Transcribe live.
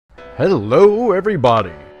Hello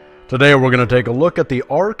everybody! Today we're going to take a look at the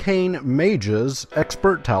Arcane Mage's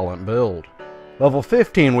Expert Talent build. Level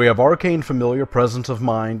 15 we have Arcane Familiar, Presence of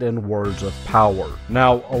Mind, and Words of Power.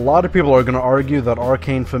 Now, a lot of people are going to argue that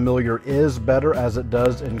Arcane Familiar is better as it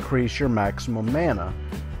does increase your maximum mana.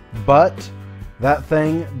 But that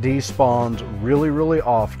thing despawns really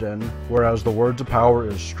often, whereas the Words of Power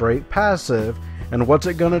is straight passive. And what's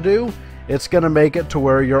it going to do? It's going to make it to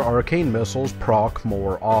where your arcane missiles proc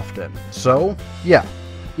more often. So, yeah,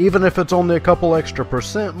 even if it's only a couple extra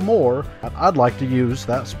 % more, I'd like to use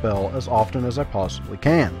that spell as often as I possibly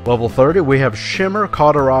can. Level 30, we have Shimmer,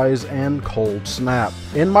 Cauterize, and Cold Snap.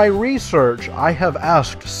 In my research, I have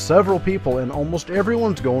asked several people, and almost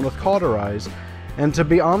everyone's going with Cauterize, and to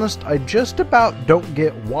be honest, I just about don't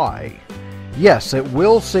get why. Yes, it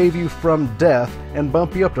will save you from death and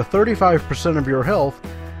bump you up to 35% of your health,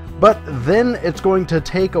 but then it's going to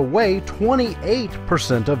take away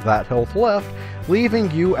 28% of that health left,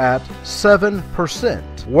 leaving you at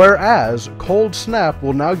 7%. Whereas Cold Snap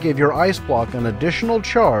will now give your Ice Block an additional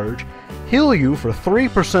charge, heal you for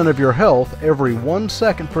 3% of your health every 1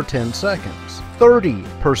 second for 10 seconds,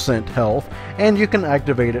 30% health, and you can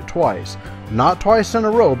activate it twice. Not twice in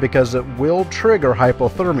a row because it will trigger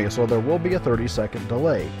hypothermia, so there will be a 30-second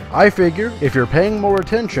delay. I figure if you're paying more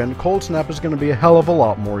attention, Cold Snap is going to be a hell of a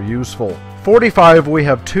lot more useful. 45, we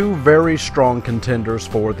have two very strong contenders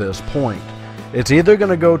for this point. It's either going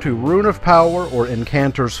to go to Rune of Power or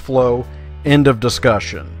Incanter's Flow. End of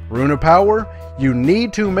discussion. Rune of Power, you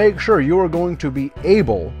need to make sure you are going to be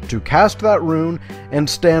able to cast that rune and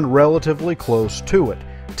stand relatively close to it.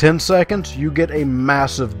 10 seconds, you get a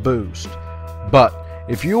massive boost. But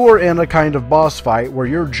if you are in a kind of boss fight where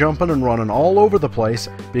you're jumping and running all over the place,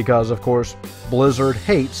 because of course Blizzard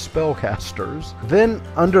hates spellcasters, then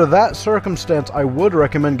under that circumstance I would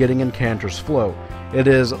recommend getting Incanter's Flow. It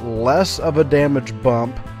is less of a damage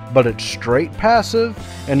bump, but it's straight passive,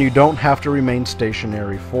 and you don't have to remain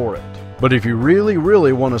stationary for it. But if you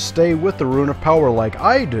really want to stay with the Rune of Power like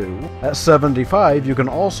I do, at 75 you can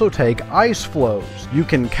also take Ice Flows. You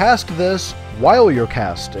can cast this while you're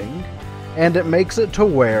casting, and it makes it to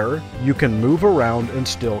where you can move around and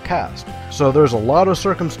still cast. So there's a lot of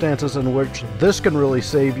circumstances in which this can really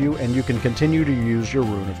save you, and you can continue to use your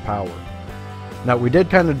Rune of Power. Now, we did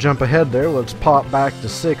kind of jump ahead there. Let's pop back to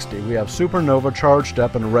 60. We have Supernova, Charge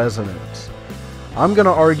Step, and Resonance. I'm going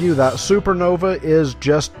to argue that Supernova is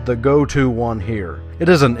just the go-to one here. It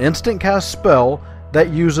is an instant cast spell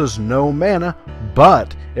that uses no mana,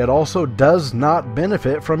 but it also does not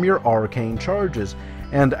benefit from your arcane charges.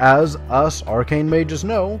 And as us Arcane Mages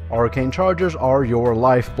know, arcane charges are your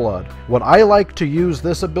lifeblood. What I like to use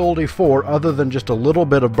this ability for, other than just a little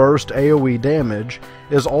bit of burst AoE damage,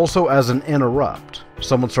 is also as an interrupt.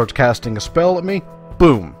 Someone starts casting a spell at me,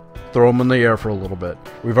 boom, throw them in the air for a little bit.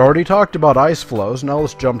 We've already talked about Ice Flows, now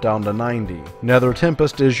let's jump down to 90. Nether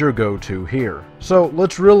Tempest is your go-to here. So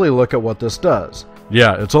let's really look at what this does.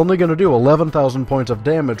 Yeah, it's only going to do 11,000 points of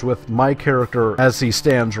damage with my character as he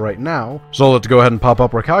stands right now. So let's go ahead and pop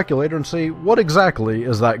up our calculator and see what exactly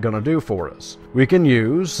is that going to do for us. We can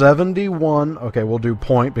use 71, okay, we'll do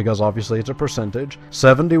point because obviously it's a percentage.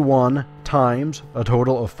 71 times a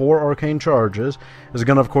total of 4 arcane charges is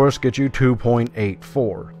going to of course get you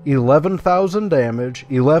 2.84. 11,000 damage,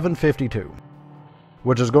 1152.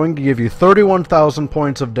 Which is going to give you 31,000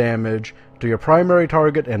 points of damage to your primary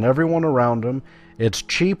target and everyone around him. It's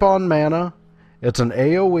cheap on mana, it's an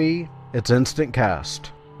AoE, it's instant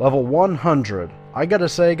cast. Level 100. I gotta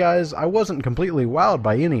say guys, I wasn't completely wowed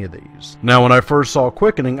by any of these. Now when I first saw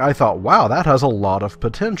Quickening, I thought, wow, that has a lot of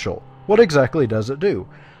potential. What exactly does it do?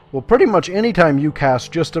 Well, pretty much anytime you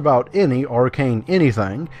cast just about any arcane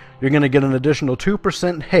anything, you're going to get an additional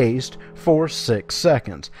 2% haste for 6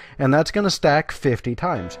 seconds. And that's going to stack 50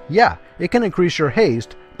 times. Yeah, it can increase your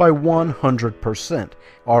haste by 100%.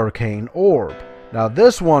 Arcane Orb. Now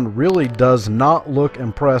this one really does not look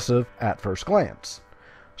impressive at first glance.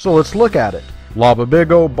 So let's look at it. Lob a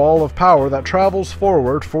big old ball of power that travels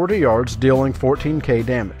forward 40 yards, dealing 14k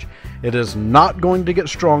damage. It is not going to get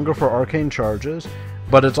stronger for arcane charges,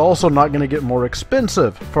 but it's also not going to get more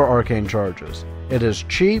expensive for arcane charges. It is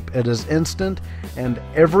cheap, it is instant, and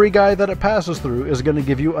every guy that it passes through is going to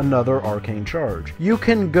give you another arcane charge. You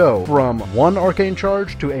can go from 1 arcane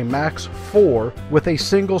charge to a max 4 with a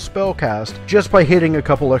single spell cast just by hitting a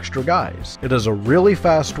couple extra guys. It is a really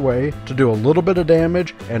fast way to do a little bit of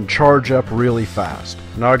damage and charge up really fast.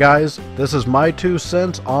 Now guys, this is my 2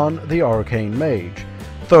 cents on the Arcane Mage.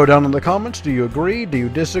 Throw down in the comments, do you agree, do you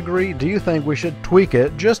disagree, do you think we should tweak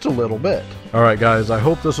it just a little bit? Alright guys, I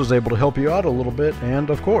hope this was able to help you out a little bit, and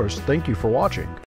of course, thank you for watching.